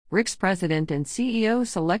RIC's president and CEO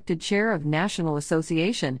selected chair of National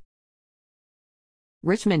Association.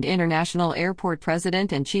 Richmond International Airport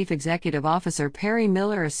President and Chief Executive Officer Perry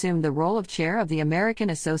Miller assumed the role of chair of the American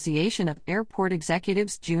Association of Airport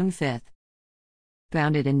Executives June 5.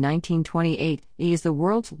 Founded in 1928, it is the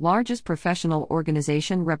world's largest professional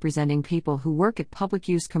organization representing people who work at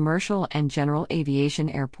public-use commercial and general aviation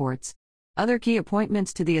airports. Other key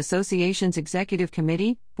appointments to the association's Executive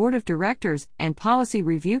Committee, Board of Directors, and Policy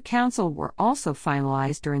Review Council were also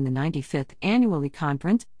finalized during the 95th Annual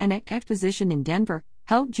Conference and Exposition in Denver,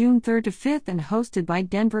 held June 3 to 5 and hosted by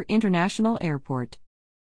Denver International Airport.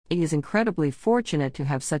 It is incredibly fortunate to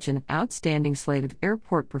have such an outstanding slate of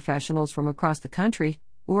airport professionals from across the country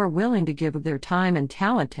who are willing to give of their time and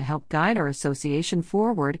talent to help guide our association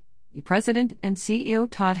forward, the President and CEO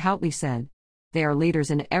Todd Houtley said. They are leaders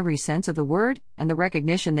in every sense of the word, and the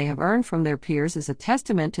recognition they have earned from their peers is a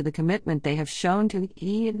testament to the commitment they have shown to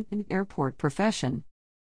the airport profession.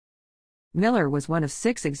 Miller was one of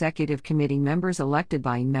 6 executive committee members elected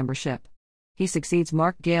by membership. He succeeds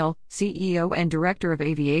Mark Gale, CEO and Director of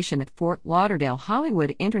Aviation at Fort Lauderdale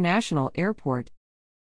Hollywood International Airport.